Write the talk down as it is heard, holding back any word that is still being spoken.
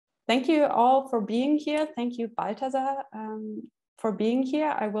Thank you all for being here. Thank you, Balthasar, for being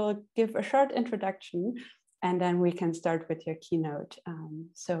here. I will give a short introduction and then we can start with your keynote.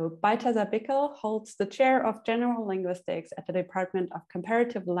 So Balthasar Bickel holds the chair of general linguistics at the Department of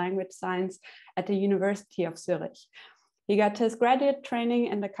Comparative Language Science at the University of Zurich. He got his graduate training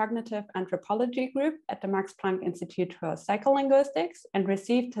in the Cognitive Anthropology group at the Max Planck Institute for Psycholinguistics and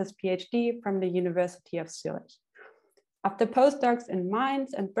received his PhD from the University of Zurich. After postdocs in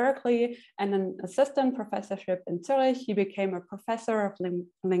Mainz and Berkeley and an assistant professorship in Zurich, he became a professor of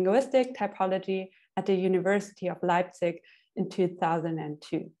linguistic typology at the University of Leipzig in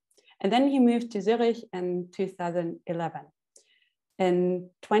 2002. And then he moved to Zurich in 2011. In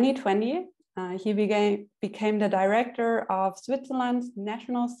 2020, he became the director of Switzerland's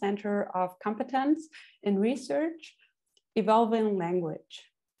National Center of Competence in Research, Evolving Language.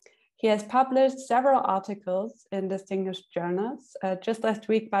 He has published several articles in distinguished journals. Just last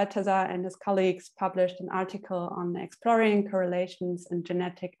week, Balthasar and his colleagues published an article on exploring correlations in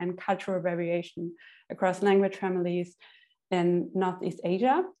genetic and cultural variation across language families in Northeast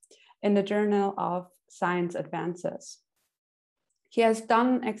Asia in the Journal of Science Advances. He has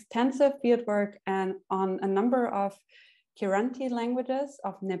done extensive fieldwork on a number of Kiranti languages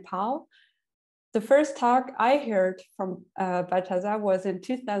of Nepal. The first talk I heard from Balthasar was in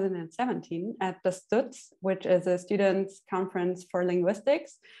 2017 at the Stutz, which is a students' conference for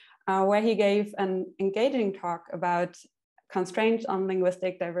linguistics, where he gave an engaging talk about constraints on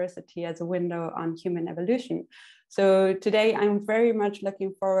linguistic diversity as a window on human evolution. So today I'm very much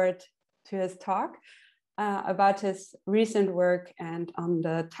looking forward to his talk about his recent work and on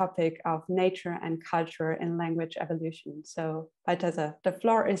the topic of nature and culture in language evolution. So Balthasar, the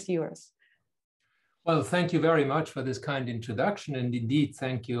floor is yours. Well, thank you very much for this kind introduction. And indeed,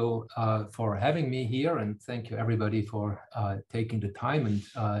 thank you for having me here. And thank you everybody for taking the time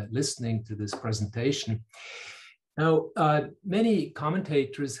and listening to this presentation. Now, many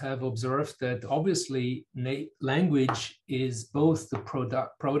commentators have observed that obviously language is both the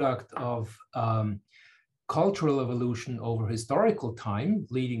product of cultural evolution over historical time,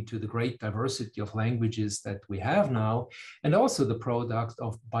 leading to the great diversity of languages that we have now, and also the product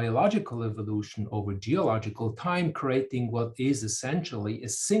of biological evolution over geological time, creating what is essentially a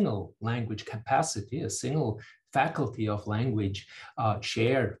single language capacity, a single faculty of language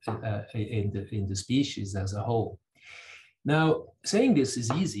shared in the species as a whole. Now, saying this is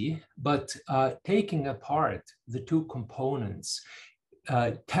easy, but taking apart the two components,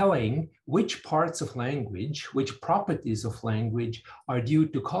 telling which parts of language, which properties of language are due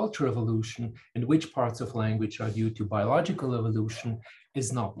to cultural evolution and which parts of language are due to biological evolution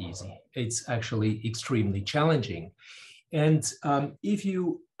is not easy. It's actually extremely challenging. And if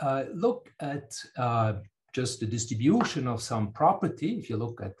you look at just the distribution of some property, if you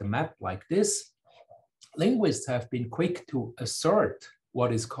look at the map like this, linguists have been quick to assert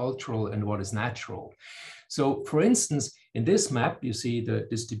what is cultural and what is natural. So for instance, in this map, you see the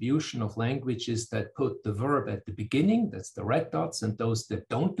distribution of languages that put the verb at the beginning, that's the red dots, and those that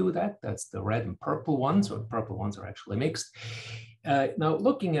don't do that, that's the red and purple ones, or the purple ones are actually mixed. Now,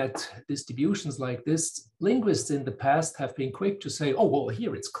 looking at distributions like this, linguists in the past have been quick to say, oh, well,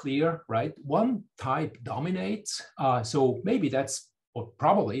 here it's clear, right? One type dominates, so maybe that's, or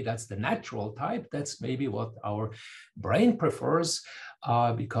probably that's the natural type. That's maybe what our brain prefers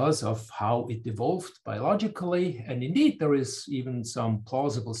because of how it evolved biologically. And indeed, there is even some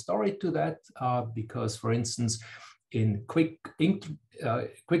plausible story to that because, for instance, in quick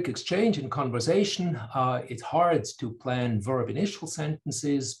exchange in conversation, it's hard to plan verb initial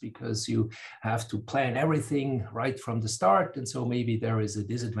sentences because you have to plan everything right from the start. And so maybe there is a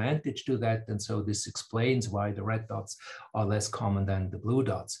disadvantage to that. And so this explains why the red dots are less common than the blue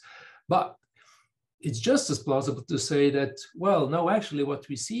dots. But it's just as plausible to say that, well, no, actually what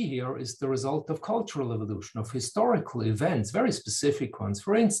we see here is the result of cultural evolution, of historical events, very specific ones.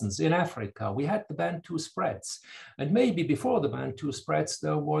 For instance, in Africa, we had the Bantu spreads. And maybe before the Bantu spreads,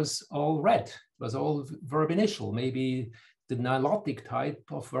 there was all red, it was all verb initial. Maybe the Nilotic type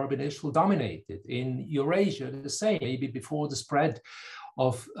of verb initial dominated. In Eurasia, the same, maybe before the spread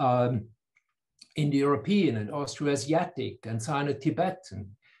of Indo-European and Austroasiatic and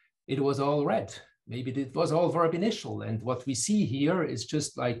Sino-Tibetan, it was all red. Maybe it was all verb initial. And what we see here is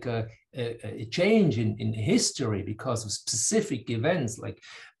just like a change in history because of specific events like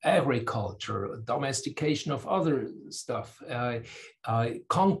agriculture, domestication of other stuff,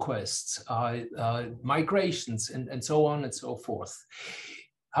 conquests, migrations, and so on and so forth.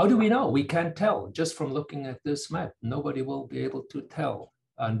 How do we know? We can't tell just from looking at this map. Nobody will be able to tell.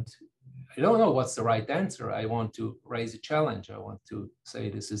 And I don't know what's the right answer. I want to raise a challenge. I want to say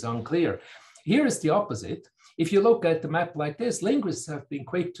this is unclear. Here is the opposite. If you look at the map like this, linguists have been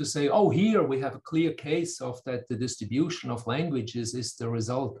quick to say, oh, here we have a clear case of that the distribution of languages is the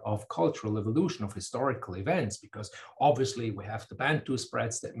result of cultural evolution, of historical events, because obviously we have the Bantu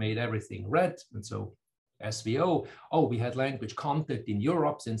spreads that made everything red. And so SVO, oh, we had language contact in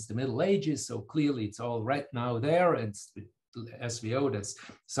Europe since the Middle Ages. So clearly it's all red now there. It's SVO, that's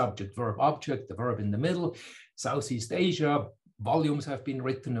subject, verb, object, the verb in the middle. Southeast Asia, volumes have been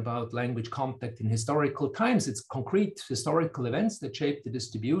written about language contact in historical times. It's concrete historical events that shape the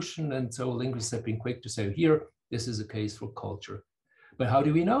distribution. And so linguists have been quick to say, here, this is a case for culture. But how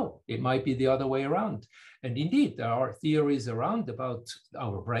do we know? It might be the other way around. And indeed, there are theories around about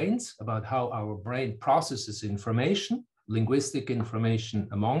our brains, about how our brain processes information, linguistic information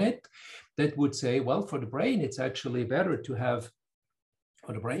among it, that would say, well, for the brain, it's actually better to have,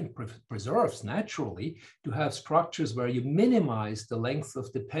 or the brain preserves naturally, to have structures where you minimize the length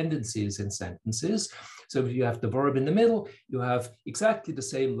of dependencies in sentences. So if you have the verb in the middle, you have exactly the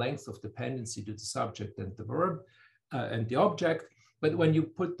same length of dependency to the subject and the verb and the object. But when you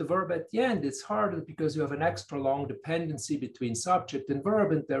put the verb at the end, it's harder because you have an extra long dependency between subject and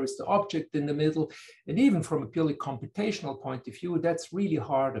verb, and there is the object in the middle. And even from a purely computational point of view, that's really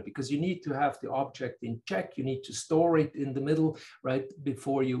harder because you need to have the object in check. You need to store it in the middle, right,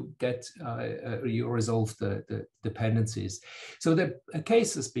 before you get, you resolve the dependencies. So a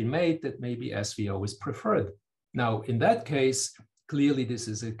case has been made that maybe SVO is preferred. Now, in that case, clearly, this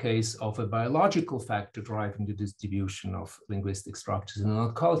is a case of a biological factor driving the distribution of linguistic structures and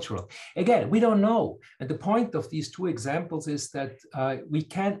not cultural. Again, we don't know. And the point of these two examples is that we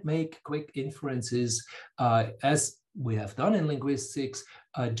can't make quick inferences as we have done in linguistics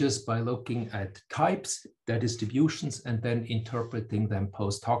just by looking at types, their distributions, and then interpreting them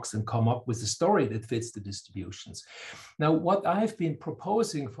post hoc and come up with a story that fits the distributions. Now, what I've been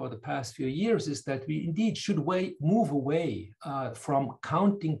proposing for the past few years is that we indeed should move away from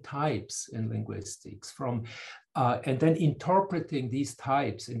counting types in linguistics, and then interpreting these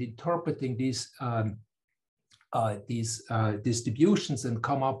types and interpreting these distributions and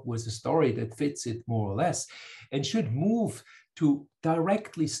come up with a story that fits it more or less, and should move to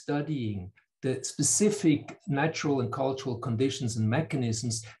directly studying the specific natural and cultural conditions and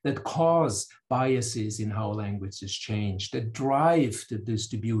mechanisms that cause biases in how languages change, that drive the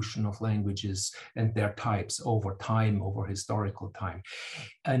distribution of languages and their types over time, over historical time.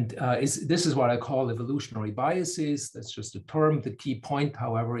 And this is what I call evolutionary biases. That's just a term. The key point,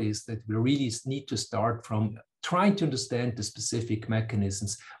 however, is that we really need to start from trying to understand the specific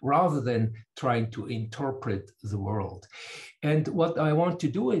mechanisms rather than trying to interpret the world. And what I want to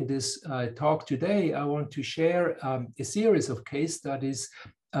do in this talk today, I want to share a series of case studies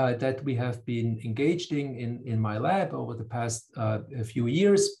that we have been engaged in my lab over the past few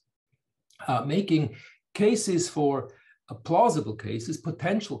years, making cases for plausible cases,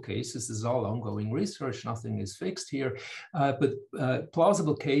 potential cases. This is all ongoing research, nothing is fixed here, but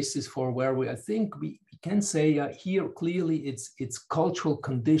plausible cases for where I think we can say here clearly it's cultural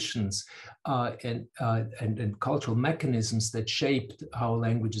conditions and cultural mechanisms that shaped how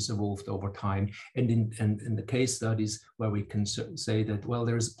languages evolved over time. And in the case studies where we can say that, well,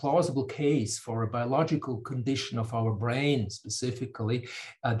 there's a plausible case for a biological condition of our brain specifically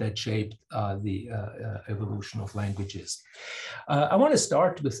that shaped the evolution of languages. I want to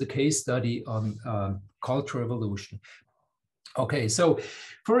start with the case study on cultural evolution. Okay, so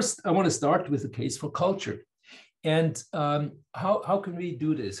first I want to start with the case for culture. And how can we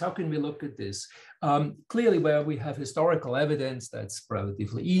do this? How can we look at this? Clearly, where we have historical evidence, that's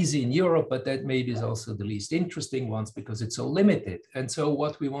relatively easy in Europe, but that maybe is also the least interesting ones because it's so limited. And so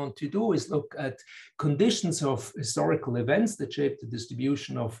what we want to do is look at conditions of historical events that shape the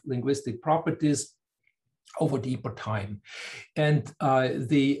distribution of linguistic properties over deeper time. And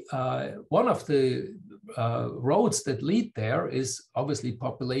one of the roads that lead there is obviously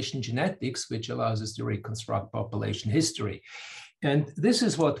population genetics, which allows us to reconstruct population history. And this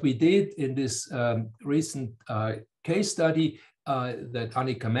is what we did in this recent case study that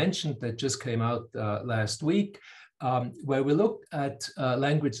Annika mentioned that just came out last week, where we looked at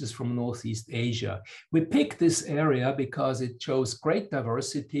languages from Northeast Asia. We picked this area because it shows great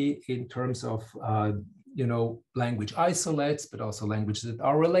diversity in terms of language isolates, but also languages that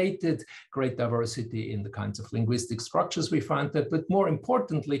are related, great diversity in the kinds of linguistic structures we found that. But more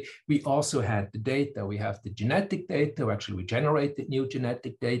importantly, we also had the data. We have the genetic data. Actually, we generated new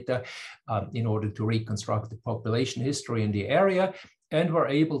genetic data in order to reconstruct the population history in the area. And we're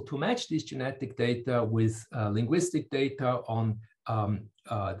able to match these genetic data with linguistic data on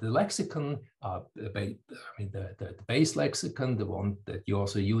the lexicon, the base lexicon, the one that you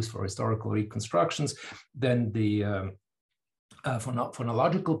also use for historical reconstructions, then the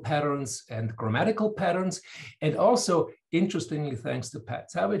phonological patterns and grammatical patterns. And also, interestingly, thanks to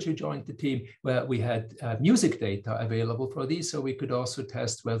Pat Savage, who joined the team, where we had music data available for these, so we could also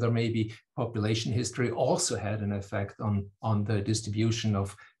test whether maybe population history also had an effect on the distribution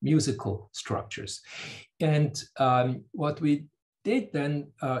of musical structures. And what we did then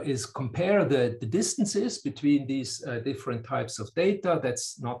is compare the distances between these different types of data.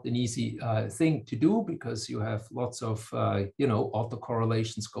 That's not an easy thing to do because you have lots of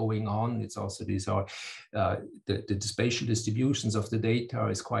autocorrelations going on. It's also these are the spatial distributions of the data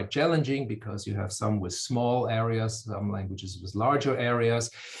is quite challenging because you have some with small areas, some languages with larger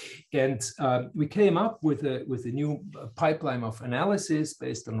areas, and we came up with a new pipeline of analysis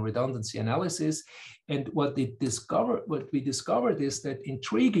based on redundancy analysis. And what we discovered is that,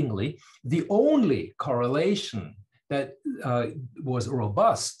 intriguingly, the only correlation that was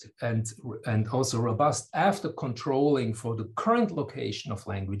robust and also robust after controlling for the current location of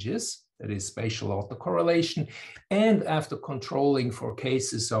languages, that is spatial autocorrelation, and after controlling for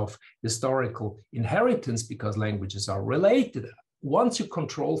cases of historical inheritance because languages are related. Once you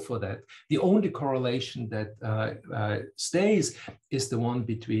control for that, the only correlation that stays is the one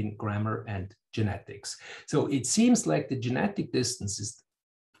between grammar and genetics. So it seems like the genetic distances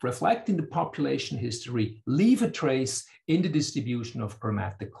reflecting the population history leave a trace in the distribution of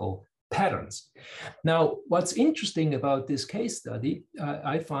grammatical patterns. Now, what's interesting about this case study,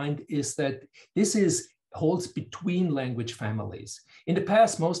 I find, is that this holds between language families. In the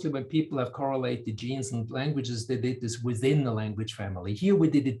past, mostly when people have correlated genes and languages, they did this within the language family. Here we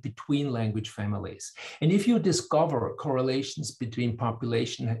did it between language families. And if you discover correlations between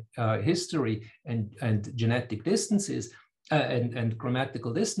population history and genetic distances and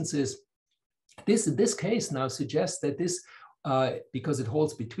grammatical distances, this case now suggests that this, because it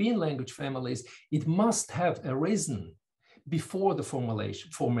holds between language families, it must have arisen before the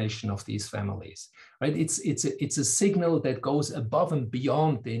formation of these families, right? It's a signal that goes above and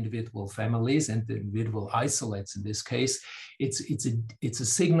beyond the individual families and the individual isolates. In this case, it's a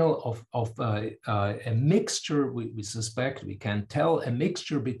signal of a mixture. We suspect, we can tell, a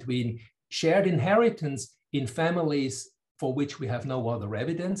mixture between shared inheritance in families for which we have no other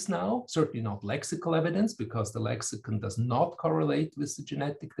evidence now, certainly not lexical evidence, because the lexicon does not correlate with the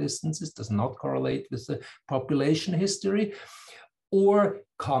genetic distances, does not correlate with the population history, or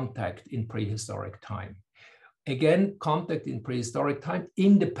contact in prehistoric time. Again, contact in prehistoric time,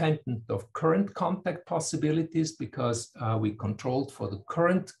 independent of current contact possibilities, because we controlled for the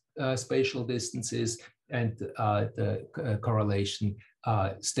current spatial distances, and the correlation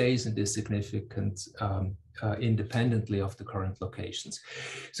stays and is significant independently of the current locations.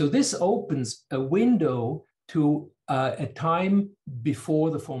 So this opens a window to a time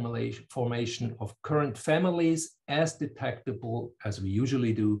before the formation of current families, as detectable as we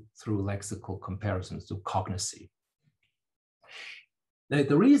usually do through lexical comparisons to cognicy. Now,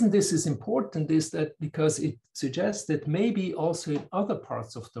 the reason this is important is that because it suggests that maybe also in other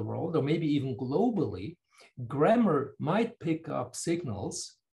parts of the world, or maybe even globally, grammar might pick up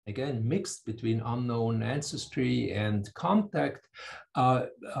signals, again, mixed between unknown ancestry and contact,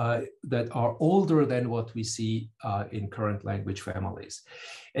 that are older than what we see in current language families.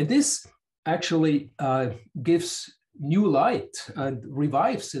 And this actually gives new light and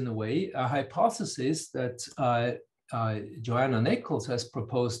revives, in a way, a hypothesis that Joanna Nichols has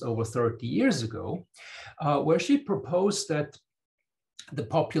proposed over 30 years ago, where she proposed that the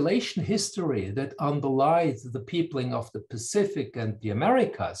population history that underlies the peopling of the Pacific and the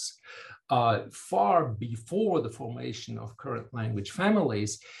Americas far before the formation of current language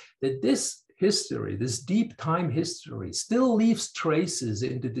families, that this history, this deep time history, still leaves traces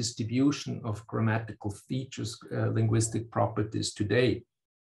in the distribution of grammatical features, linguistic properties today.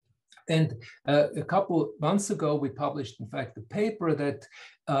 And a couple months ago, we published, in fact, a paper that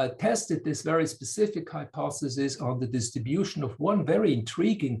tested this very specific hypothesis on the distribution of one very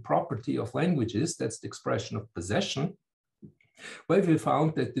intriguing property of languages, that's the expression of possession, where we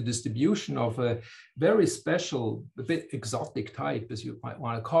found that the distribution of a very special, a bit exotic type, as you might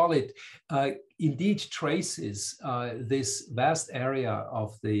want to call it, indeed traces this vast area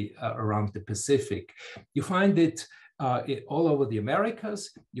of the around the Pacific. You find it all over the Americas,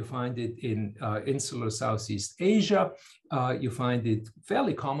 you find it in insular Southeast Asia, you find it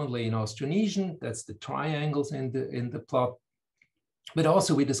fairly commonly in Austronesian, that's the triangles in the plot, but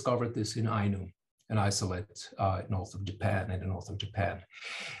also we discovered this in Ainu. an isolate north of Japan, in the north of Japan.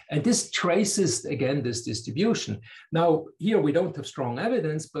 And this traces, again, this distribution. Now, here we don't have strong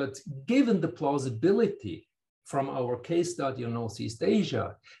evidence, but given the plausibility from our case study on Northeast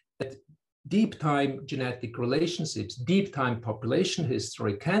Asia, that deep time genetic relationships, deep time population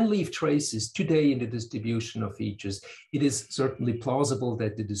history can leave traces today in the distribution of features, it is certainly plausible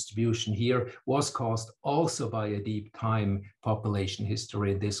that the distribution here was caused also by a deep time population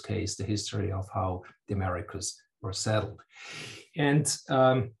history, in this case, the history of how the Americas were settled. And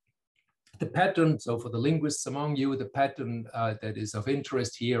the pattern, so for the linguists among you, the pattern that is of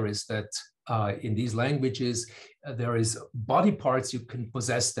interest here is that in these languages, there is body parts, you can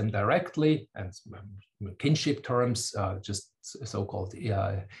possess them directly, and kinship terms, just so-called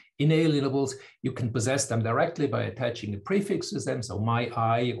inalienables, you can possess them directly by attaching a prefix to them, so my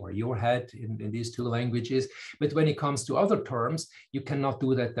eye or your head in these two languages. But when it comes to other terms, you cannot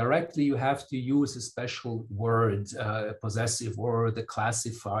do that directly. You have to use a special word, a possessive word, a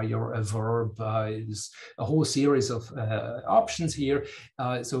classifier, a verb, a whole series of options here.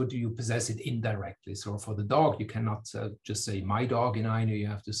 So do you possess it indirectly? So for the dog, you cannot just say my dog in Ainu, you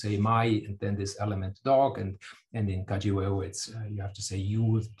have to say my, and then this element dog, and in Kajiweo, it's you have to say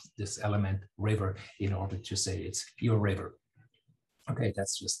you, this element river, in order to say it's your river. Okay,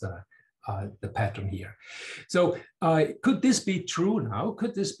 that's just the pattern here. So could this be true now?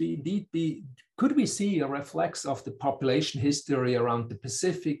 Could this be indeed be, could we see a reflex of the population history around the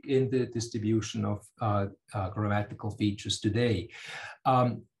Pacific in the distribution of grammatical features today?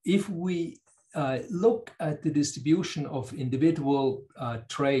 If we look at the distribution of individual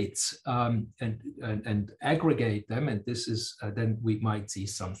traits and aggregate them, and this is then we might see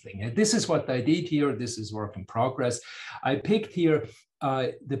something. And this is what I did here. This is work in progress. I picked here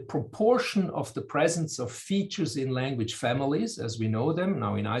the proportion of the presence of features in language families as we know them.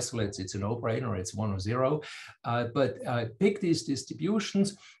 Now in isolates, it's a no-brainer, it's 1 or 0. But I picked these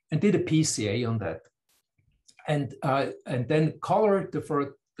distributions and did a PCA on that. And then colored the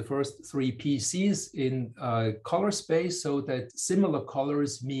first 3 PCs in color space, so that similar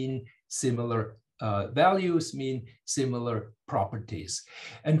colors mean similar values, mean similar properties.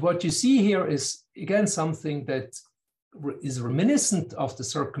 And what you see here is, again, something that is reminiscent of the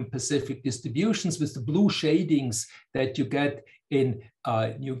circum-Pacific distributions with the blue shadings that you get in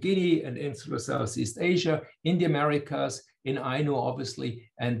New Guinea and insular Southeast Asia, in the Americas, in Ainu, obviously,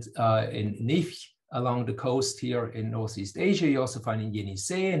 and in Nijmegen, along the coast here in Northeast Asia. You also find in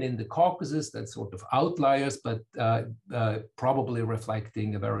Yenisei and in the Caucasus, that's sort of outliers, but probably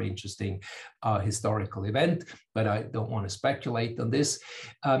reflecting a very interesting historical event, but I don't want to speculate on this.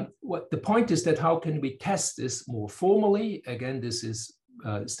 What the point is that how can we test this more formally? Again, this is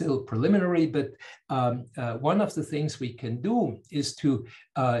still preliminary, but one of the things we can do is to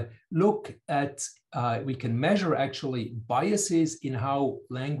look at, we can measure actually biases in how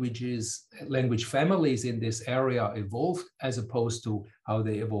language families in this area evolve, as opposed to how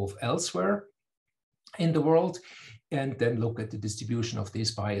they evolve elsewhere in the world, and then look at the distribution of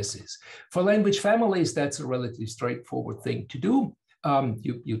these biases. For language families, that's a relatively straightforward thing to do.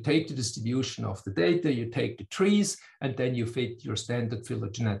 You take the distribution of the data, you take the trees, and then you fit your standard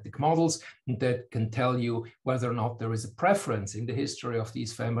phylogenetic models, and that can tell you whether or not there is a preference in the history of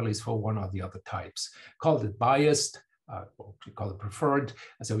these families for one or the other types. Call it biased, or we call it preferred.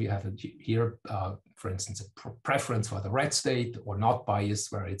 So you have here, for instance, a preference for the red state, or not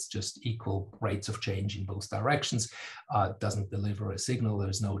biased, where it's just equal rates of change in both directions. Doesn't deliver a signal,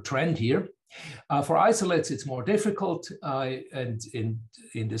 there's no trend here. For isolates, it's more difficult, and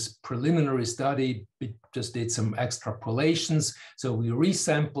in this preliminary study, we just did some extrapolations. So we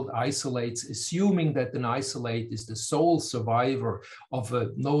resampled isolates, assuming that an isolate is the sole survivor of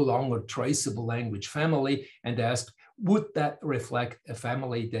a no longer traceable language family, and asked, would that reflect a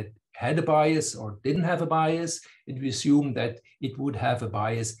family that had a bias or didn't have a bias? And we assume that it would have a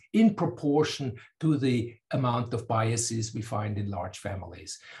bias in proportion to the amount of biases we find in large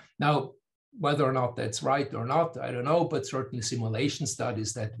families. Now, whether or not that's right or not, I don't know, but certainly simulation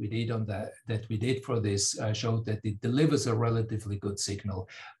studies that we did for this showed that it delivers a relatively good signal.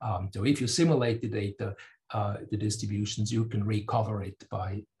 So if you simulate the data, the distributions, you can recover it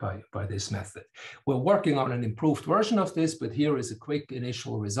by this method. We're working on an improved version of this, but here is a quick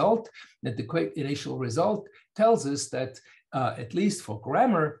initial result. And the quick initial result tells us that at least for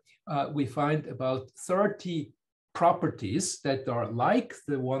grammar, we find about 30 properties that are like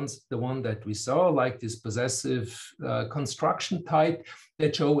the one that we saw, like this possessive construction type,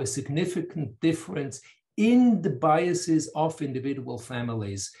 that show a significant difference in the biases of individual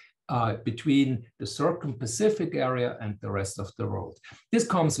families between the circum-Pacific area and the rest of the world. This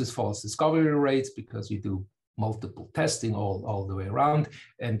comes with false discovery rates because you do multiple testing all the way around.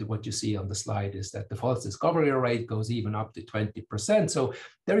 And what you see on the slide is that the false discovery rate goes even up to 20%. So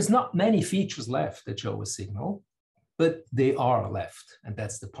there is not many features left that show a signal, but they are left. And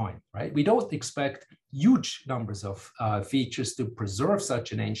that's the point, right? We don't expect huge numbers of features to preserve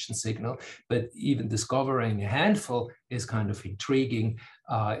such an ancient signal, but even discovering a handful is kind of intriguing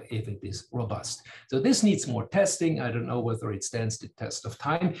if it is robust. So this needs more testing. I don't know whether it stands the test of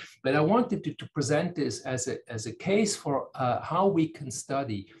time, but I wanted to present this as a case for how we can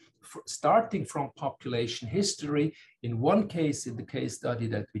study starting from population history. In one case, in the case study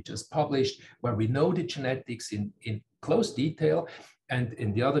that we just published, where we know the genetics in close detail, and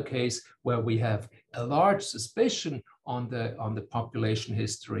in the other case, where we have a large suspicion on the population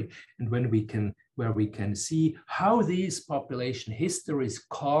history, and where we can see how these population histories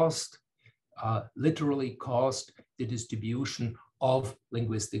literally caused the distribution of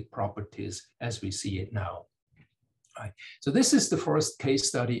linguistic properties as we see it now. Right. So this is the first case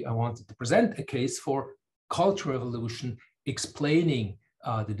study I wanted to present, a case for cultural evolution explaining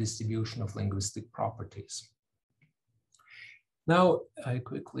the distribution of linguistic properties. Now, I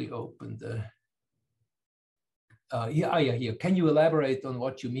quickly open the, here. Can you elaborate on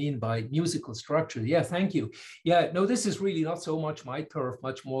what you mean by musical structure? Yeah, thank you. Yeah, no, this is really not so much my turf,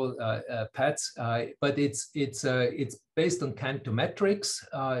 much more Pat's, but it's based on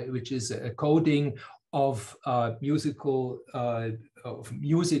cantometrics, which is a coding of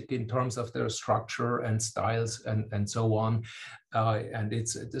music in terms of their structure and styles and so on. And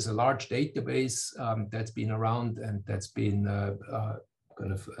there's a large database that's been around and that's been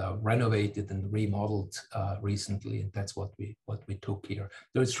kind of renovated and remodeled recently, and that's what we took here.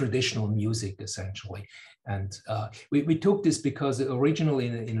 There's traditional music essentially, and we took this because originally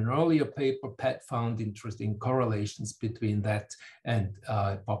in an earlier paper, Pat found interesting correlations between that and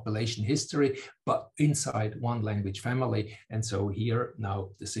population history, but inside one language family. And so here now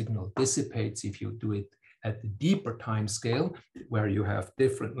the signal dissipates if you do it at the deeper time scale, where you have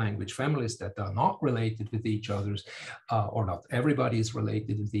different language families that are not related with each other, or not everybody is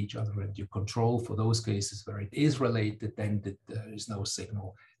related with each other, and you control for those cases where it is related, then there is no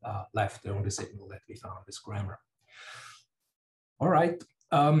signal left. The only signal that we found is grammar. All right.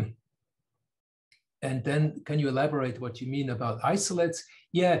 And then can you elaborate what you mean about isolates?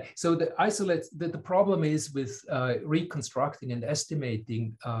 Yeah, so the isolates, the problem is with reconstructing and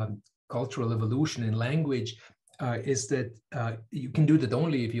estimating cultural evolution in language is that you can do that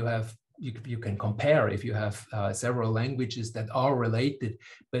only if you have, you can compare if you have several languages that are related,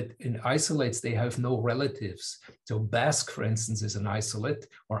 but in isolates, they have no relatives. So Basque, for instance, is an isolate,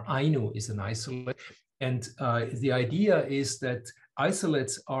 or Ainu is an isolate. And the idea is that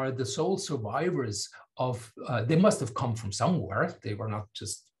isolates are the sole survivors of, they must have come from somewhere. They were not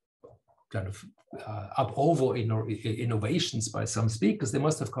just kind of up over innovations by some speakers. They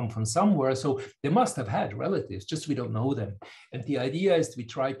must have come from somewhere. So they must have had relatives, just we don't know them. And the idea is we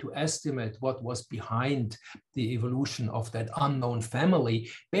try to estimate what was behind the evolution of that unknown family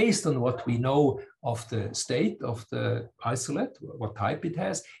based on what we know of the state of the isolate, what type it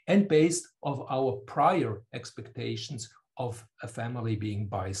has, and based on our prior expectations of a family being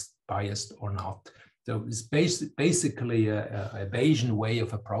biased or not. So it's basically a Bayesian way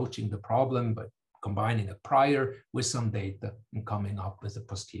of approaching the problem, but combining a prior with some data and coming up with a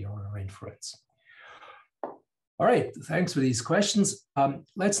posterior inference. All right, thanks for these questions.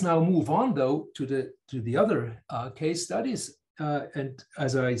 Let's now move on, though, to the other case studies. And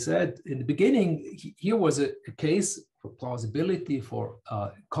as I said in the beginning, here was a case for plausibility for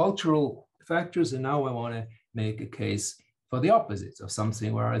cultural factors, and now I want to make a case for the opposites of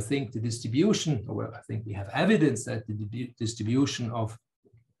something where I think the distribution, or where I think we have evidence that the distribution of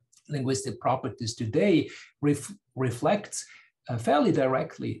linguistic properties today reflects fairly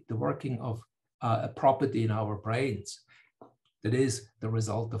directly the working of a property in our brains that is the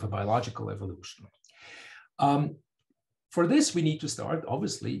result of a biological evolution. For this, we need to start,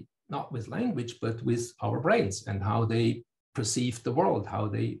 obviously, not with language, but with our brains and how they perceive the world, how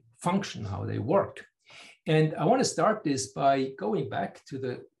they function, how they work. And I want to start this by going back to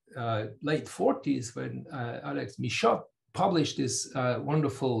the late 40s when Alex Michaud published this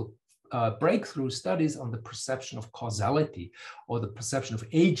wonderful breakthrough studies on the perception of causality, or the perception of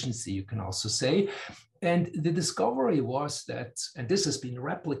agency, you can also say. And the discovery was that, and this has been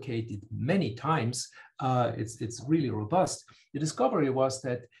replicated many times, it's really robust. The discovery was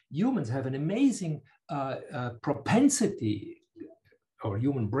that humans have an amazing propensity, or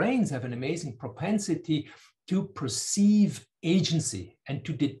human brains have an amazing propensity to perceive agency and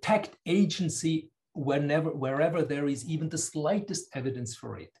to detect agency wherever there is even the slightest evidence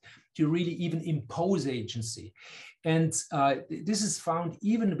for it, to really even impose agency. And this is found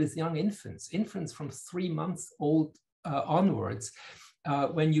even with young infants from 3 months old onwards.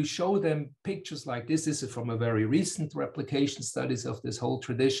 When you show them pictures like this is from a very recent replication studies of this whole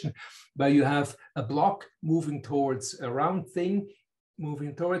tradition, where you have a block moving towards a round thing,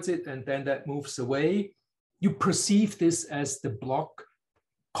 moving towards it, and then that moves away. You perceive this as the block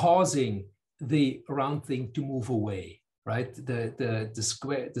causing the round thing to move away, right? The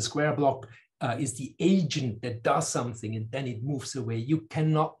square block is the agent that does something and then it moves away. You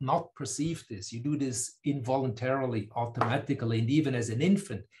cannot not perceive this. You do this involuntarily, automatically, and even as an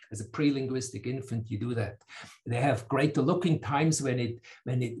infant, as a pre-linguistic infant, you do that. They have greater looking times when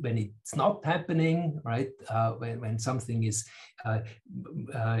it's not happening, right? When something is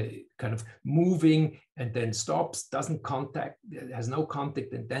kind of moving and then stops, doesn't contact, has no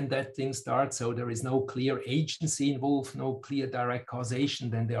contact, and then that thing starts. So there is no clear agency involved, no clear direct causation.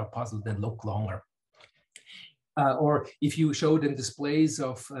 Then they are puzzled and look longer. Or if you show them displays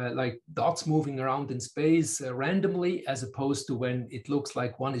of like dots moving around in space randomly, as opposed to when it looks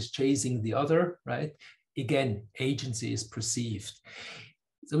like one is chasing the other, right? Again, agency is perceived.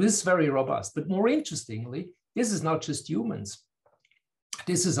 So this is very robust. But more interestingly, this is not just humans.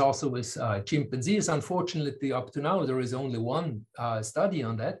 This is also with chimpanzees. Unfortunately, up to now, there is only one study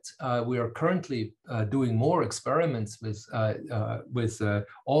on that. We are currently doing more experiments with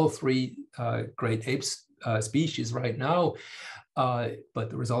all 3 great apes species right now, but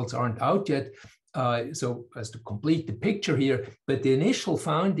the results aren't out yet. So as to complete the picture here, but the initial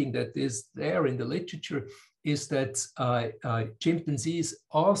finding that is there in the literature is that chimpanzees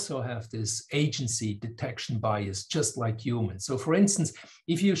also have this agency detection bias, just like humans. So for instance,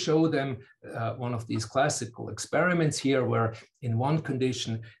 if you show them one of these classical experiments here, where in one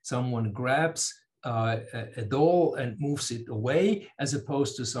condition, someone grabs a doll and moves it away, as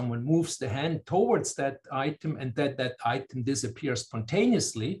opposed to someone moves the hand towards that item and that item disappears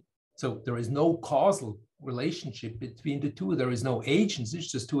spontaneously. So there is no causal relationship between the two. There is no agents.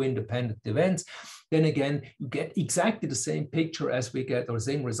 It's just 2 independent events. Then again, you get exactly the same picture as we get, or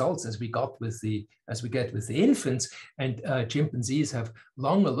same results as we get with the infants. And chimpanzees have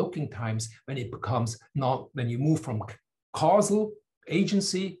longer looking times when it becomes when you move from causal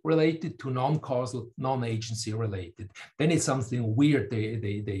agency related to non-causal, non-agency related. Then it's something weird.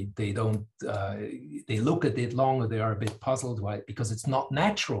 They don't, they look at it longer, they are a bit puzzled, right? Because it's not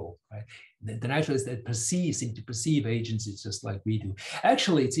natural, right? The naturalist that seem to perceive agencies just like we do.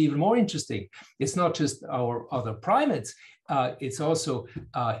 Actually, it's even more interesting. It's not just our other primates, it's also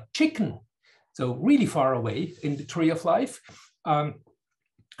chicken. So really far away in the tree of life.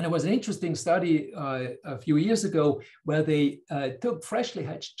 And it was an interesting study a few years ago where they took freshly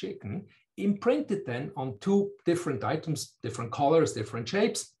hatched chicken, imprinted them on 2 different items, different colors, different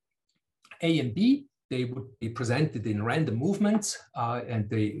shapes, A and B. They would be presented in random movements, and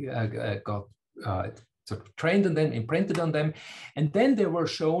they got sort of trained on them, imprinted on them. And then they were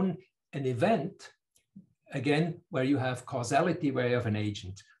shown an event, again, where you have causality, where you have an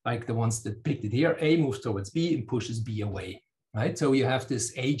agent, like the ones depicted here. A moves towards B and pushes B away. Right, so you have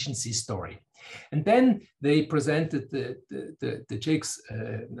this agency story, and then they presented the chicks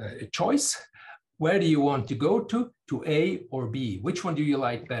a choice. Where do you want to go to A or B? Which one do you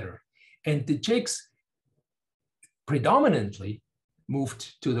like better? And the chicks predominantly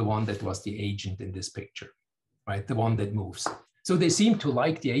moved to the one that was the agent in this picture, right? The one that moves. So they seem to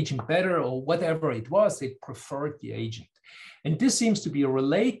like the agent better, or whatever it was, they preferred the agent. And this seems to be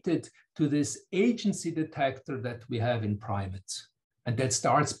related to this agency detector that we have in primates, and that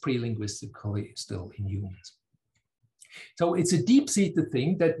starts pre-linguistically still in humans. So it's a deep-seated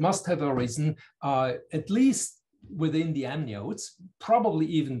thing that must have arisen at least within the amniotes, probably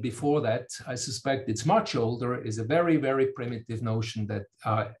even before that. I suspect it's much older, is a very, very primitive notion that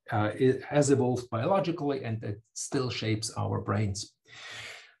it has evolved biologically and that still shapes our brains.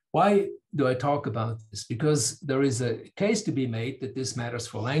 Why do I talk about this? Because there is a case to be made that this matters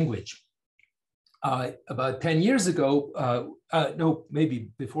for language. About 10 years ago, no, maybe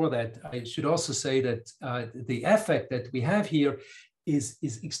before that, I should also say that the effect that we have here is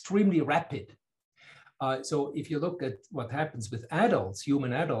extremely rapid. So if you look at what happens with adults,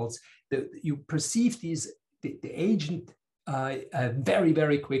 human adults, you perceive the agent very,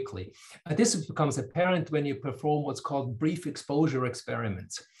 very quickly. This becomes apparent when you perform what's called brief exposure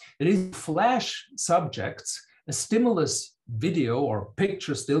experiments. It is flash subjects, a stimulus video or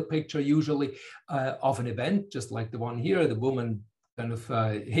picture, still picture usually, of an event, just like the one here, the woman kind of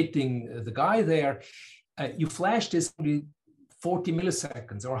hitting the guy there. you flash this 40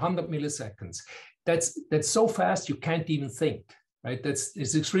 milliseconds or 100 milliseconds. That's so fast you can't even think, right?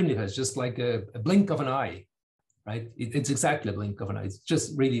 It's extremely fast, just like a blink of an eye, right? It's exactly a blink of an eye. It's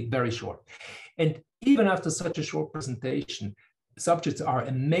just really very short. And even after such a short presentation, subjects are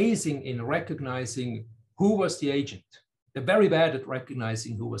amazing in recognizing who was the agent. They're very bad at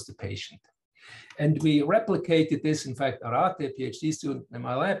recognizing who was the patient. And we replicated this, in fact, Arate, a PhD student in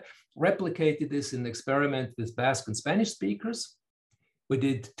my lab, replicated this in an experiment with Basque and Spanish speakers. We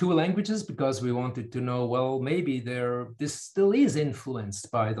did 2 languages because we wanted to know, well, maybe this still is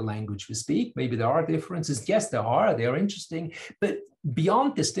influenced by the language we speak. Maybe there are differences. Yes, there are. They are interesting. But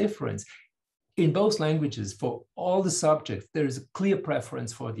beyond this difference, in both languages, for all the subjects, there is a clear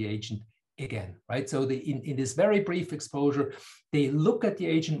preference for the agent again, right? So in this very brief exposure, they look at the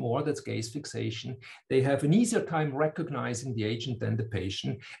agent more, that's gaze fixation. They have an easier time recognizing the agent than the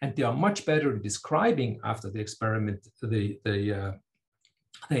patient, and they are much better at describing after the experiment the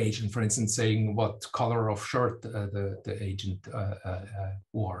agent, for instance, saying what color of shirt the agent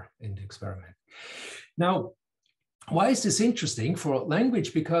wore in the experiment. Now, why is this interesting for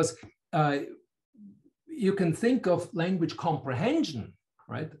language? Because you can think of language comprehension,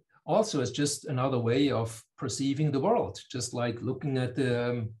 right, also as just another way of perceiving the world, just like looking at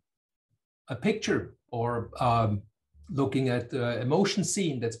a picture or looking at a motion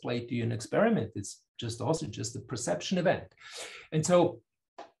scene that's played to you in an experiment. It's also just a perception event. And so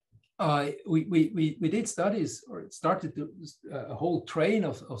we did studies, or started a whole train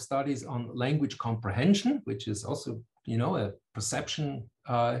of studies on language comprehension, which is also, a perception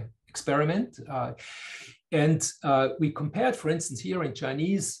experiment. And we compared, for instance, here in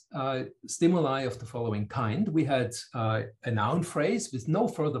Chinese, stimuli of the following kind. We had a noun phrase with no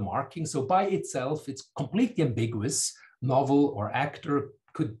further marking. So by itself, it's completely ambiguous. Novel or actor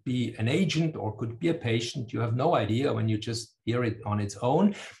could be an agent or could be a patient. You have no idea when you just hear it on its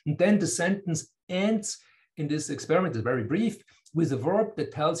own. And then the sentence ends in this experiment, is very brief, with a verb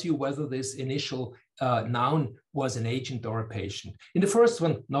that tells you whether this initial noun was an agent or a patient. In the first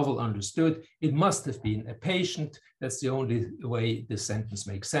one, novel understood, it must have been a patient. That's the only way the sentence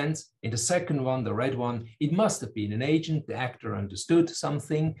makes sense. In the second one, the red one, it must have been an agent. The actor understood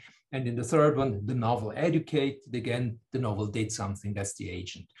something. And in the third one, the novel educated. Again, the novel did something. That's the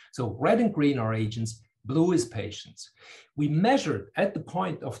agent. So red and green are agents. Blue is patients. We measured at the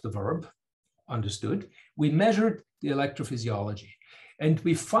point of the verb, understood, we measured the electrophysiology. And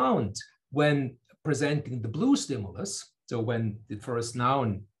we found when presenting the blue stimulus, so when the first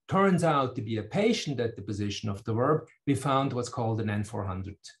noun turns out to be a patient at the position of the verb, we found what's called an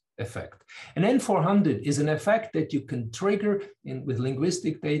N400 effect. An N400 is an effect that you can trigger with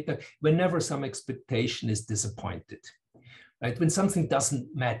linguistic data whenever some expectation is disappointed, right? When something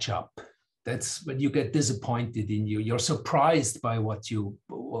doesn't match up, that's when you get disappointed in you. You're surprised by what you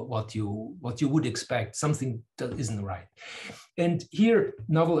would expect. Something that isn't right. And here,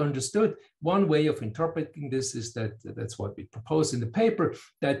 novel understood. One way of interpreting this is that's what we propose in the paper,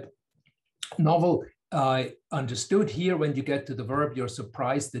 that novel understood here, when you get to the verb, you're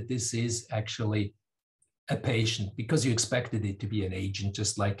surprised that this is actually a patient because you expected it to be an agent,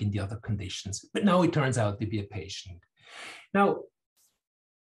 just like in the other conditions. But now it turns out to be a patient. Now,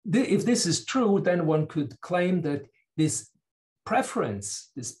 if this is true, then one could claim that this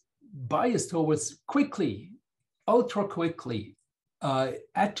preference, this bias towards quickly, ultra quickly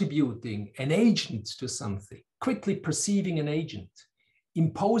attributing an agent to something, quickly perceiving an agent,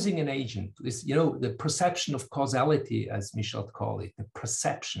 imposing an agent, this, the perception of causality, as Michel called it, the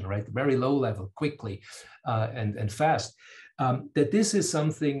perception, right? Very low level, quickly and fast. That this is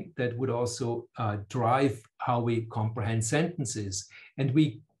something that would also drive how we comprehend sentences. And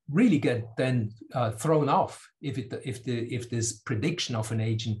we really get then thrown off if this prediction of an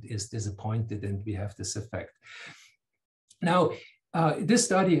agent is disappointed and we have this effect. Now, this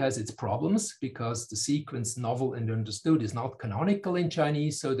study has its problems because the sequence novel and understood is not canonical in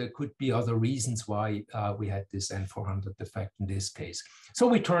Chinese, so there could be other reasons why we had this N400 effect in this case. So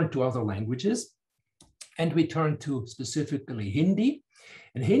we turned to other languages, and we turned to specifically Hindi.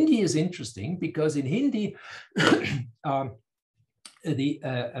 And Hindi is interesting because in Hindi, a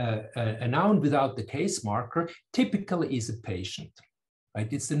noun without the case marker typically is a patient,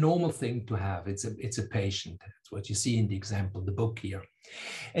 right? It's the normal thing to have. It's a patient. That's what you see in the example, the book here.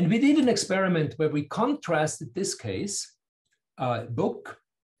 And we did an experiment where we contrasted this case, book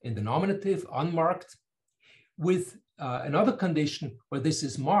in the nominative, unmarked, with another condition where this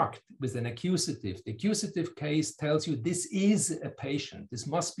is marked with an accusative. The accusative case tells you this is a patient. This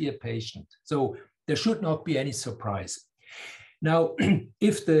must be a patient. So there should not be any surprise. Now,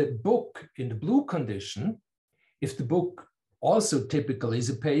 if the book in the blue condition, if the book also typically is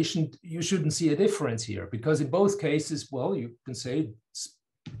a patient, you shouldn't see a difference here, because in both cases, well, you can say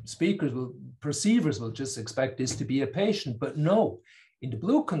perceivers will just expect this to be a patient, but no, in the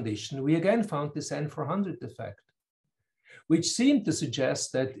blue condition, we again found this N400 effect, which seemed to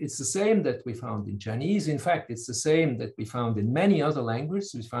suggest that it's the same that we found in Chinese. In fact, it's the same that we found in many other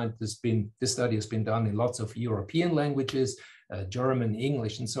languages. We find this study has been done in lots of European languages, German,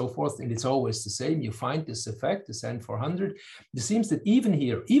 English, and so forth, and it's always the same. You find this effect, this N400. It seems that even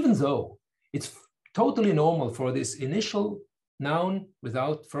here, even though it's totally normal for this initial noun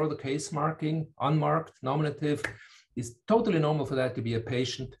without further case marking, unmarked, nominative, it's totally normal for that to be a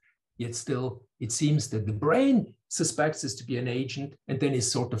patient, yet still it seems that the brain suspects this to be an agent and then is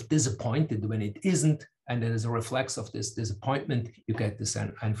sort of disappointed when it isn't. And then as a reflex of this disappointment, you get this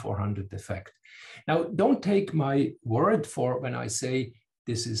N400 effect. Now, don't take my word for when I say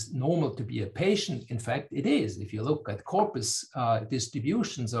this is normal to be a patient. In fact, it is. If you look at corpus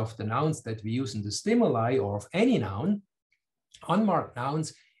distributions of the nouns that we use in the stimuli or of any noun, unmarked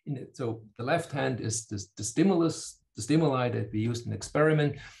nouns, so the left hand is the stimulus, the stimuli that we used in the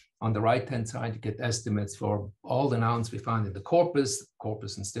experiment. On the right-hand side, you get estimates for all the nouns we find in the corpus.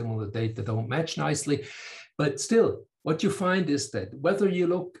 Corpus and stimulus data don't match nicely. But still, what you find is that whether you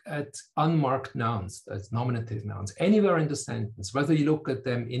look at unmarked nouns, that's nominative nouns, anywhere in the sentence, whether you look at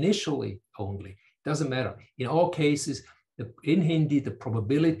them initially only, doesn't matter. In all cases, in Hindi, the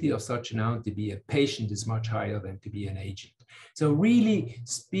probability of such a noun to be a patient is much higher than to be an agent. So really,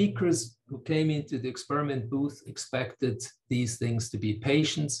 speakers who came into the experiment booth expected these things to be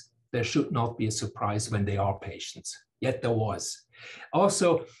patients. There should not be a surprise when they are patients, yet there was.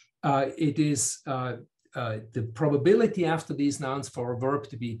 Also, it is the probability after these nouns for a verb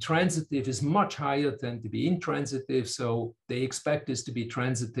to be transitive is much higher than to be intransitive. So they expect this to be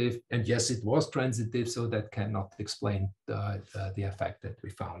transitive. And yes, it was transitive. So that cannot explain the effect that we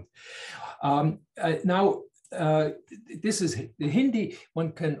found. Now, this is the Hindi.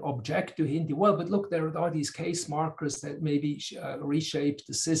 One can object to Hindi. Well, but look, there are these case markers that maybe reshape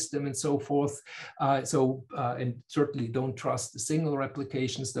the system and so forth. And certainly don't trust the single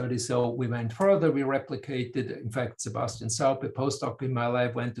replication study. So we went further. We replicated. In fact, Sebastian Saupe, a postdoc in my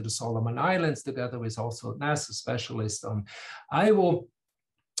lab, went to the Solomon Islands together with also a NASA specialist on IWO,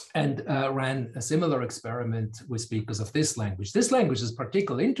 and ran a similar experiment with speakers of this language. This language is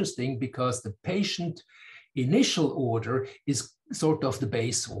particularly interesting because the patient initial order is sort of the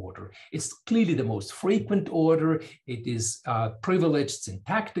base order. It's clearly the most frequent order. It is privileged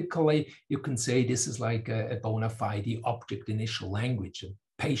syntactically. You can say this is like a bona fide object initial language, a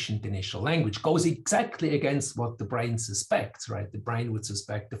patient initial language. Goes exactly against what the brain suspects, right? The brain would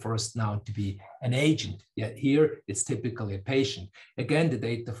suspect the first noun to be an agent, yet here it's typically a patient. Again, the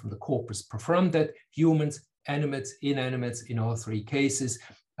data from the corpus confirm that humans, animates, inanimates in all three cases.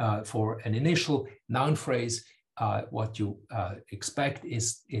 For an initial noun phrase, what you expect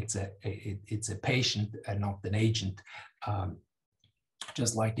is it's a patient and not an agent,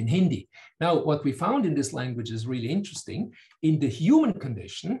 just like in Hindi. Now, what we found in this language is really interesting. In the human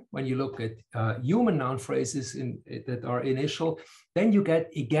condition, when you look at human noun phrases that are initial, then you get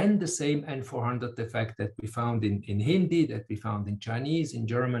again the same N400 effect that we found in Hindi, that we found in Chinese, in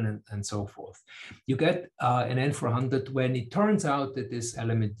German, and so forth. You get an N400 when it turns out that this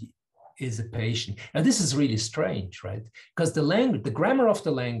element is a patient. Now, this is really strange, right? Because the language, the grammar of the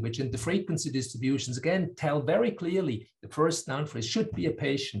language and the frequency distributions, again, tell very clearly the first noun phrase should be a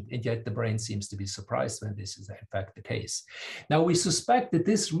patient, and yet the brain seems to be surprised when this is in fact the case. Now, we suspect that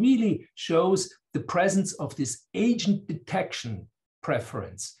this really shows the presence of this agent detection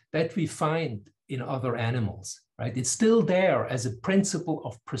preference that we find in other animals, right? It's still there as a principle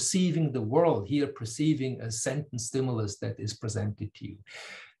of perceiving the world, here perceiving a sentence stimulus that is presented to you.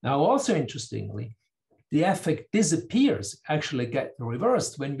 Now, also interestingly, the effect disappears, actually get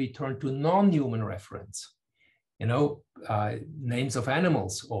reversed when we turn to non-human reference. You know, names of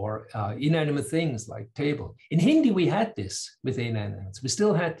animals or inanimate things like table. In Hindi, we had this with inanimates. We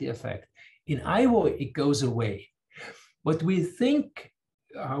still had the effect. In IWO, it goes away. What we think,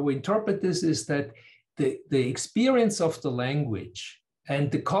 how we interpret this is that the experience of the language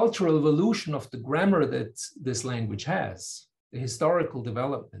and the cultural evolution of the grammar that this language has, the historical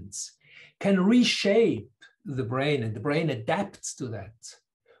developments, can reshape the brain, and the brain adapts to that,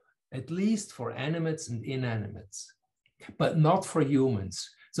 at least for animates and inanimates, but not for humans.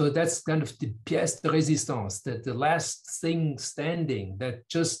 So that's kind of the pièce de résistance, the last thing standing that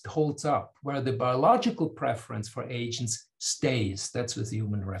just holds up, where the biological preference for agents stays. That's with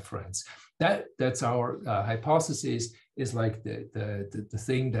human reference. That's our hypothesis, is like the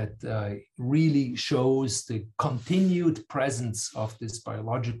thing that really shows the continued presence of this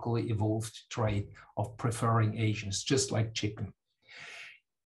biologically evolved trait of preferring Asians, just like chicken.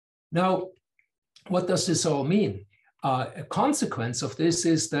 Now, what does this all mean? A consequence of this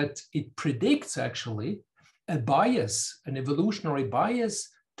is that it predicts actually a bias, an evolutionary bias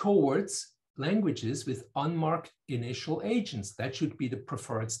towards languages with unmarked initial agents. That should be the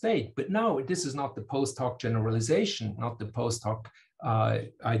preferred state. But now this is not the post hoc generalization, not the post hoc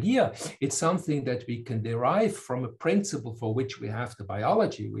idea. It's something that we can derive from a principle for which we have the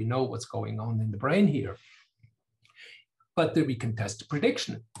biology. We know what's going on in the brain here. But that we can test the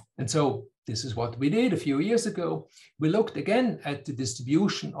prediction. And so this is what we did a few years ago. We looked again at the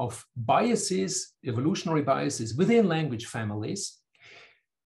distribution of biases, evolutionary biases within language families,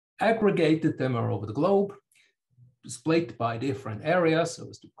 aggregated them all over the globe, split by different areas, so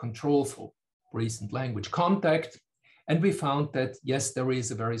as to control for recent language contact. And we found that, yes, there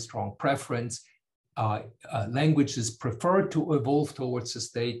is a very strong preference. Languages prefer to evolve towards a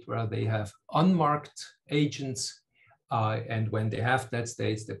state where they have unmarked agents. And when they have that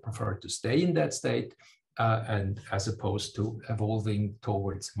state, they prefer to stay in that state, and as opposed to evolving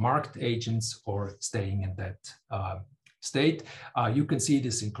towards marked agents or staying in that state. You can see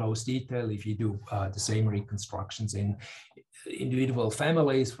this in close detail if you do the same reconstructions in individual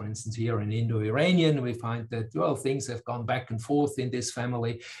families. For instance, here in Indo-Iranian, we find that, well, things have gone back and forth in this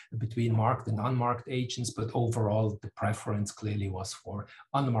family between marked and unmarked agents, but overall the preference clearly was for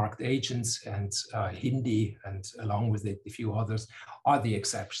unmarked agents, and Hindi, and along with it a few others, are the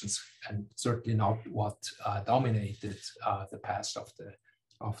exceptions, and certainly not what dominated the past of the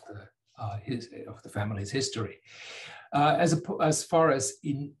family's history. As far as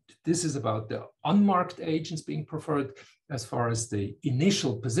this is about the unmarked agents being preferred. As far as the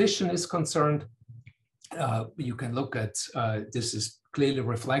initial position is concerned, you can look at, this is clearly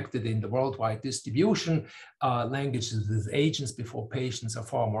reflected in the worldwide distribution. Languages with agents before patients are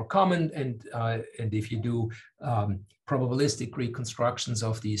far more common. And if you do probabilistic reconstructions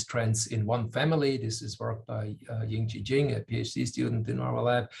of these trends in one family, this is work by Yingji Jing, a PhD student in our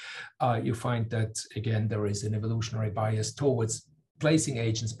lab, you find that, again, there is an evolutionary bias towards placing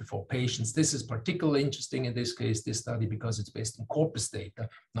agents before patients. This is particularly interesting in this case, this study, because it's based on corpus data,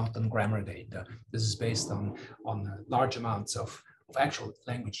 not on grammar data. This is based on large amounts of actual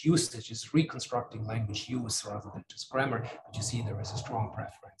language usage, is reconstructing language use rather than just grammar. But you see there is a strong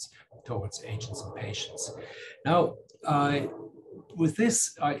preference towards agents and patients. Now, with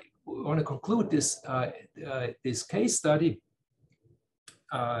this, I want to conclude this, this case study.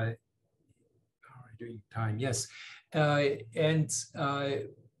 Doing time, yes. The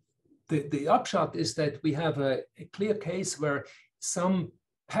upshot is that we have a clear case where some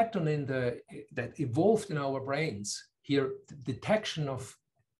pattern that evolved in our brains here, the detection of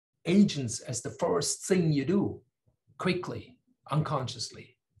agents as the first thing you do quickly,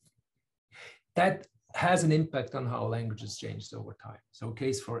 unconsciously, that has an impact on how languages changed over time. So a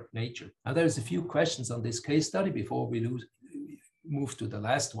case for nature. Now there's a few questions on this case study before we move to the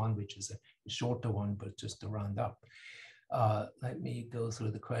last one, which is a shorter one, but just to round up. Let me go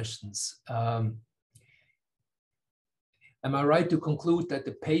through the questions. Am I right to conclude that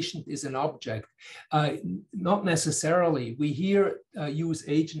the patient is an object? Not necessarily. We here use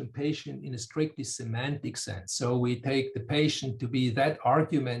agent and patient in a strictly semantic sense. So we take the patient to be that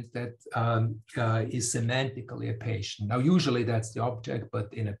argument that is semantically a patient. Now, usually that's the object,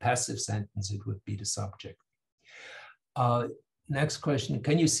 but in a passive sentence, it would be the subject. Next question,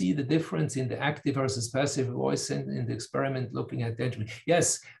 can you see the difference in the active versus passive voice in the experiment looking at the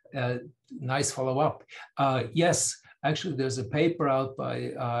Yes, nice follow-up. Yes, actually there's a paper out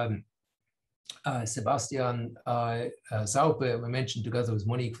by Sebastian Saupe, we mentioned together with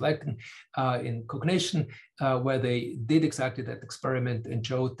Monique Flecken in Cognition, where they did exactly that experiment and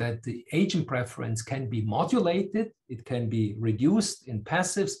showed that the agent preference can be modulated, it can be reduced in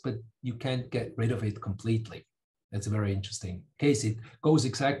passives, but you can't get rid of it completely. That's a very interesting case. It goes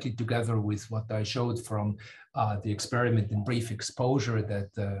exactly together with what I showed from the experiment in brief exposure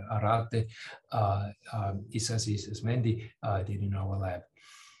that Arate Isasi-Mendi did in our lab.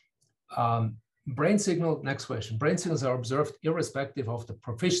 Brain signal, next question. Brain signals are observed irrespective of the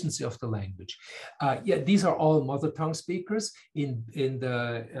proficiency of the language. Yeah, these are all mother tongue speakers in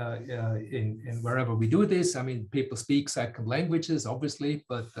wherever we do this. I mean, people speak second languages, obviously,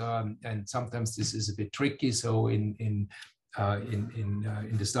 but and sometimes this is a bit tricky. So in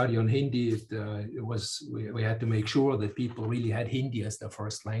the study on Hindi, we had to make sure that people really had Hindi as their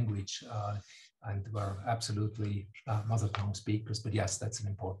first language and were absolutely mother tongue speakers. But yes, that's an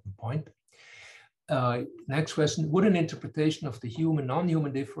important point. next question, would an interpretation of the human,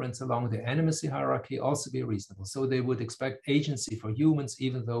 non-human difference along the animacy hierarchy also be reasonable? So they would expect agency for humans,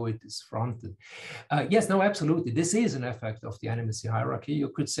 even though it is fronted. Yes, no, absolutely. This is an effect of the animacy hierarchy. You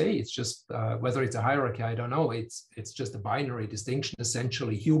could say it's just, whether it's a hierarchy, I don't know. It's just a binary distinction,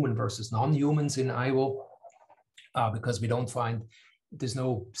 essentially human versus non-humans in IO, because we don't find, there's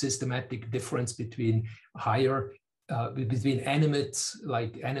no systematic difference between between animates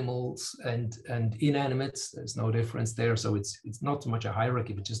like animals and inanimates. There's no difference there. So it's not so much a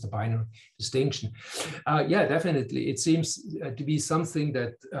hierarchy, but just a binary distinction. Yeah, definitely. It seems to be something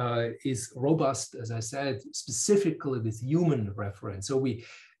that is robust, as I said, specifically with human reference. So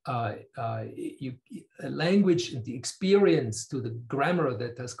language and the experience to the grammar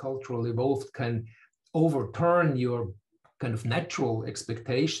that has culturally evolved can overturn your kind of natural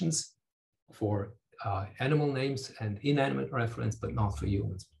expectations for animal names and inanimate reference, but not for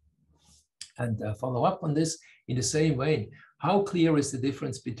humans. And follow up on this in the same way. How clear is the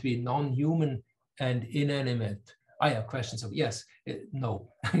difference between non-human and inanimate? I have questions of yes,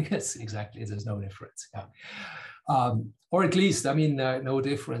 no. Yes, exactly. There's no difference. Yeah. Or at least, I mean, no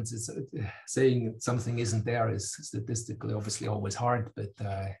difference. It's saying something isn't there is statistically obviously always hard, but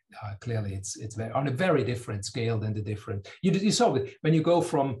clearly it's on a very different scale than the different. You saw it when you go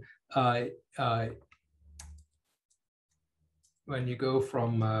from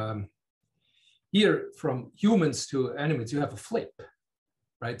here from humans to animals, you have a flip,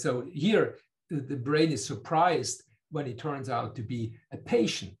 right? So here the brain is surprised when it turns out to be a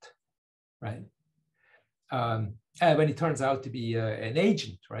patient, right? When it turns out to be an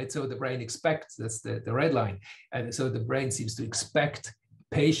agent, right? So the brain expects, that's the red line. And so the brain seems to expect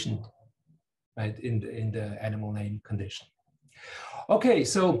patient, right, in the animal name condition. Okay,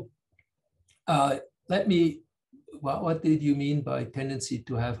 so what did you mean by tendency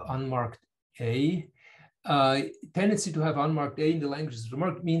to have unmarked A? Tendency to have unmarked A in the languages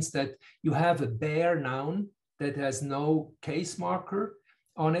remark means that you have a bare noun that has no case marker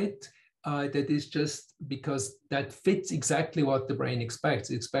on it. That is just because that fits exactly what the brain expects.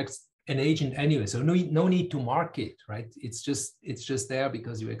 It expects an agent anyway, so no need to mark it, right? It's just there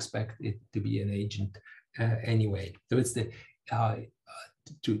because you expect it to be an agent anyway. So it's the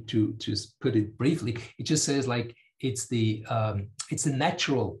to put it briefly, it just says like it's a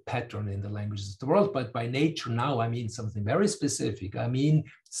natural pattern in the languages of the world, but by nature now I mean something very specific. I mean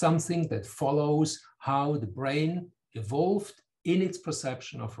something that follows how the brain evolved in its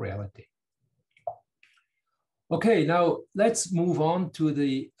perception of reality. Okay, now let's move on to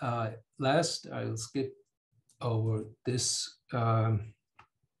the last. I'll skip over this thing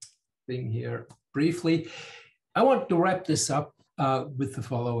here briefly. I want to wrap this up with the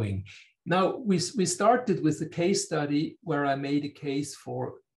following. Now, we started with a case study where I made a case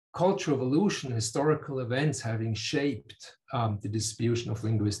for cultural evolution, historical events having shaped the distribution of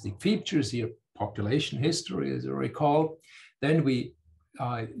linguistic features here, population history, as you recall. Then we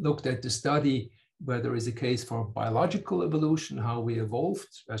looked at the study where there is a case for biological evolution, how we evolved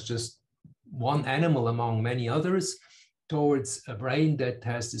as just one animal among many others towards a brain that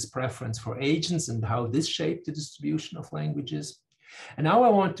has this preference for agents and how this shaped the distribution of languages. And now I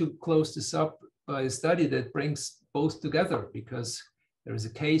want to close this up by a study that brings both together, because there is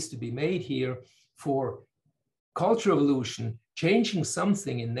a case to be made here for cultural evolution changing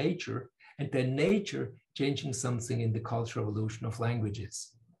something in nature, and then nature changing something in the cultural evolution of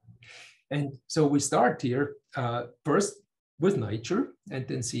languages. And so we start here first with nature and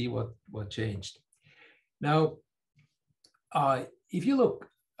then see what changed. Now, if you look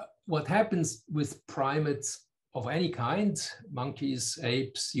what happens with primates of any kind, monkeys,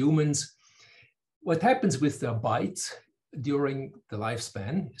 apes, humans, what happens with their bites during the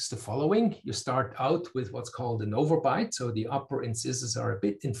lifespan is the following. You start out with what's called an overbite. So the upper incisors are a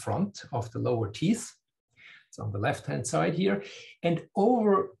bit in front of the lower teeth. It's on the left-hand side here. And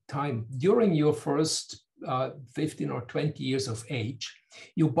over time, during your first 15 or 20 years of age,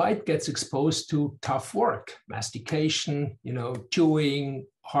 your bite gets exposed to tough work, mastication, chewing,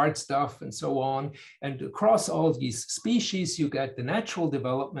 hard stuff, and so on. And across all these species, you get the natural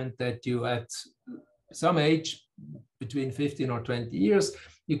development that you, at some age, between 15 or 20 years,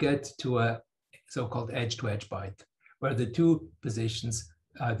 you get to a so-called edge-to-edge bite, where the two positions,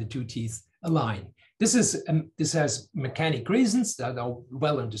 the two teeth align. This has mechanic reasons that are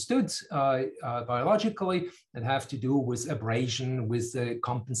well understood biologically, and have to do with abrasion, with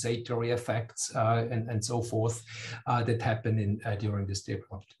compensatory effects, and so forth that happen during this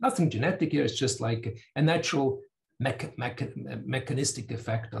development. Nothing genetic here. It's just like a natural mechanistic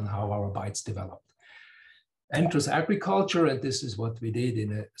effect on how our bites develop. enters agriculture, and this is what we did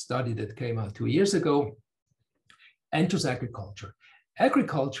in a study that came out 2 years ago, enters agriculture.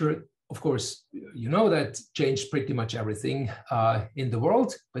 Agriculture, of course, you know that changed pretty much everything in the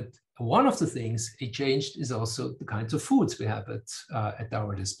world, but one of the things it changed is also the kinds of foods we have at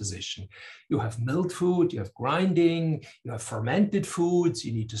our disposition. You have milled food, you have grinding, you have fermented foods,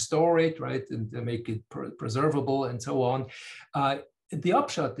 you need to store it, right, and make it preservable and so on. The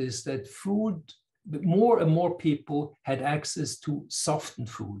upshot is that food, more and more people had access to softened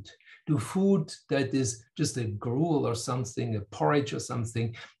food, to food that is just a gruel or something, a porridge or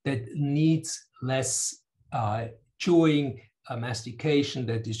something that needs less chewing, mastication,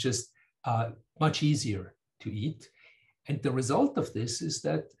 that is just much easier to eat. And the result of this is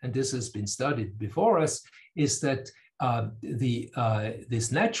that, and this has been studied before us, is that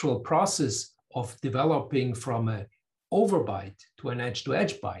this natural process of developing from an overbite to an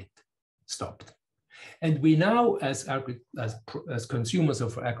edge-to-edge bite stopped. And we now, as consumers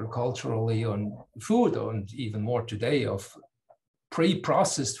of agriculturally on food, and even more today of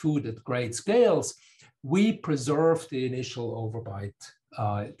pre-processed food at great scales, we preserve the initial overbite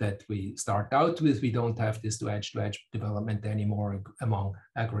that we start out with. We don't have this edge-to-edge development anymore among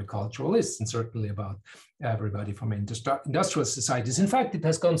agriculturalists, and certainly about everybody from industrial societies. In fact, it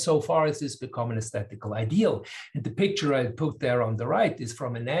has gone so far as it's become an aesthetical ideal. And the picture I put there on the right is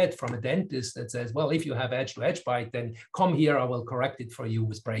from an ad from a dentist that says, well, if you have edge-to-edge bite, then come here, I will correct it for you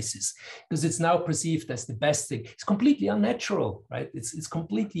with braces. Because it's now perceived as the best thing. It's completely unnatural, right? It's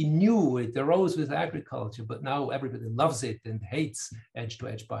completely new. It arose with agriculture, but now everybody loves it and hates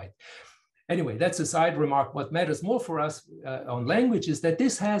edge-to-edge bite. Anyway, that's a side remark. What matters more for us on language is that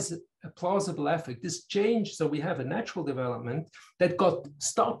this has a plausible effect, this change. So we have a natural development that got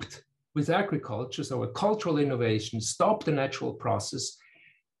stopped with agriculture. So a cultural innovation stopped the natural process,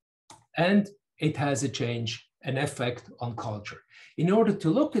 and it has a change, an effect on culture. In order to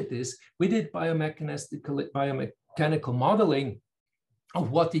look at this, we did biomechanical modeling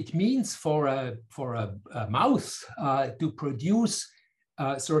of what it means for a mouth to produce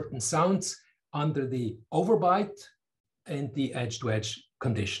certain sounds under the overbite and the edge-to-edge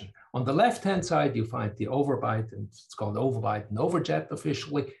condition. On the left-hand side, you find the overbite, and it's called overbite and overjet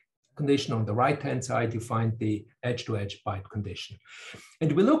officially condition. On the right-hand side, you find the edge-to-edge bite condition.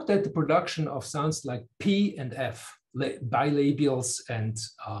 And we looked at the production of sounds like P and F, bilabials and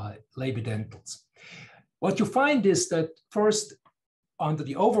labidentals. What you find is that first, under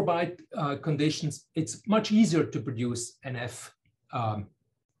the overbite conditions, it's much easier to produce an F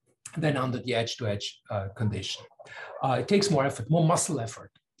than under the edge-to-edge condition. It takes more effort, more muscle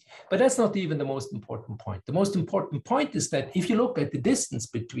effort. But that's not even the most important point. The most important point is that if you look at the distance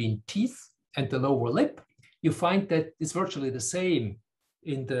between teeth and the lower lip, you find that it's virtually the same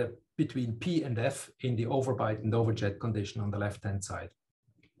between P and F in the overbite and overjet condition on the left-hand side.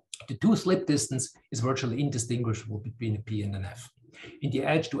 The tooth lip distance is virtually indistinguishable between a P and an F. In the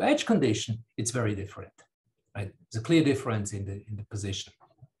edge-to-edge condition, it's very different. Right? There's a clear difference in the position.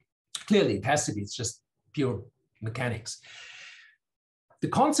 Clearly, it has to be. It's just pure mechanics. The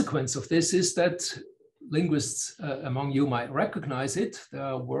consequence of this is that linguists among you might recognize it.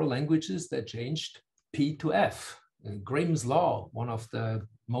 There were languages that changed P to F. Grimm's law, one of the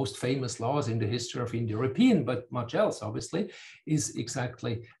most famous laws in the history of Indo-European, but much else, obviously, is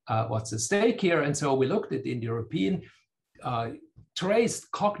exactly what's at stake here. And so we looked at Indo-European traced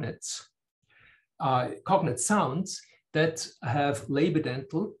cognates, cognate sounds that have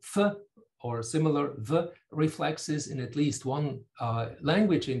labidental f or similar v reflexes in at least one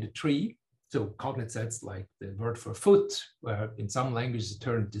language in the tree. So cognate sets like the word for foot, where in some languages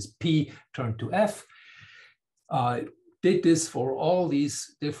this P turned to F. Did this for all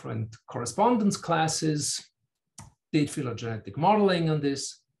these different correspondence classes, did phylogenetic modeling on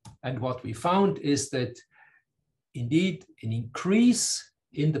this. And what we found is that indeed an increase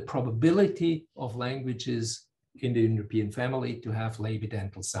in the probability of languages in the Indo-European family to have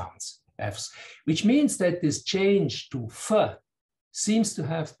labidental sounds, Fs, which means that this change to F seems to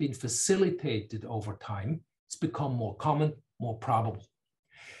have been facilitated over time. It's become more common, more probable.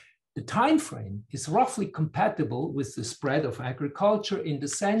 The time frame is roughly compatible with the spread of agriculture in the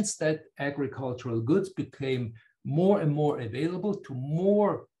sense that agricultural goods became more and more available to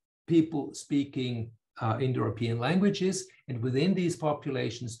more people speaking Indo-European languages, and within these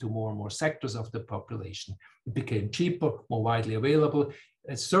populations to more and more sectors of the population. It became cheaper, more widely available.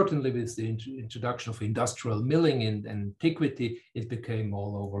 Certainly with the introduction of industrial milling in antiquity, it became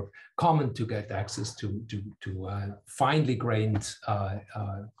all over common to get access to finely grained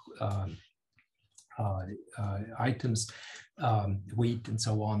items, wheat and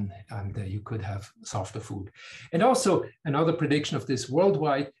so on, and you could have softer food. And also another prediction of this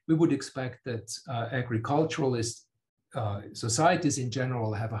worldwide, we would expect that agriculturalist societies in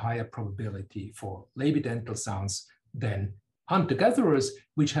general have a higher probability for labidental sounds than hunter-gatherers,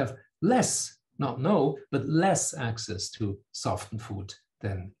 which have less, not no, but less access to softened food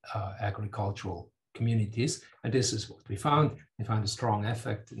than agricultural communities. And this is what we found. We found a strong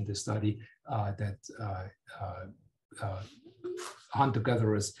effect in the study that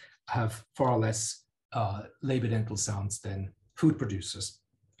hunter-gatherers have far less labidental sounds than food producers.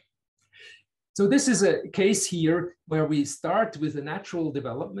 So this is a case here where we start with a natural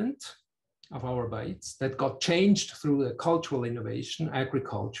development of our bites that got changed through a cultural innovation,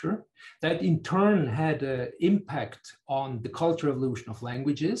 agriculture, that in turn had an impact on the cultural evolution of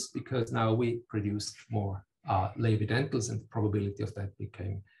languages, because now we produce more labidentals and the probability of that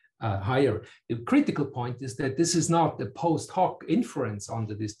became higher. The critical point is that this is not a post hoc inference on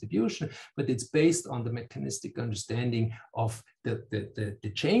the distribution, but it's based on the mechanistic understanding of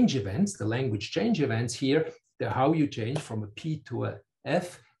the change events, the language change events here, how you change from a P to a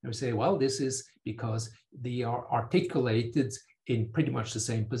F. And we say, well, this is because they are articulated in pretty much the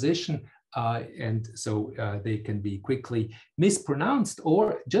same position. And so they can be quickly mispronounced,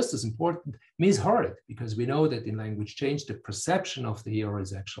 or just as important, misheard, because we know that in language change, the perception of the hearer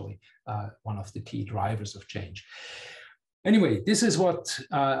is actually one of the key drivers of change. Anyway, this is what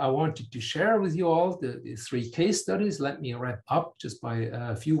I wanted to share with you all, the 3 case studies. Let me wrap up just by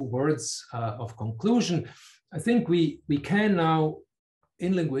a few words of conclusion. I think we can now,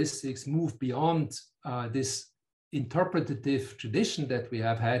 in linguistics, move beyond this interpretative tradition that we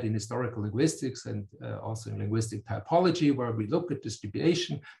have had in historical linguistics and also in linguistic typology, where we look at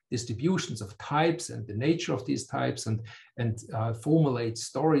distributions of types and the nature of these types and formulate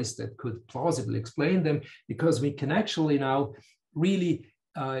stories that could plausibly explain them, because we can actually now really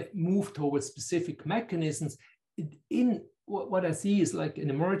move towards specific mechanisms. In what I see is like an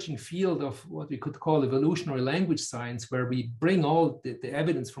emerging field of what we could call evolutionary language science, where we bring all the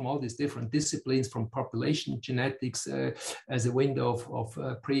evidence from all these different disciplines, from population genetics as a window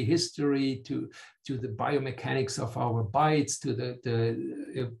of prehistory to the biomechanics of our bites, to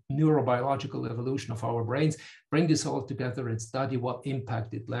the neurobiological evolution of our brains, bring this all together and study what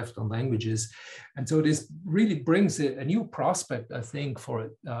impact it left on languages. And so this really brings a new prospect, I think,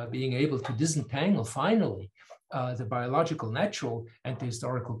 for being able to disentangle finally the biological, natural, and the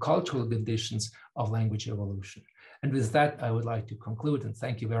historical cultural conditions of language evolution. And with that, I would like to conclude, and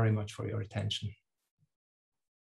thank you very much for your attention.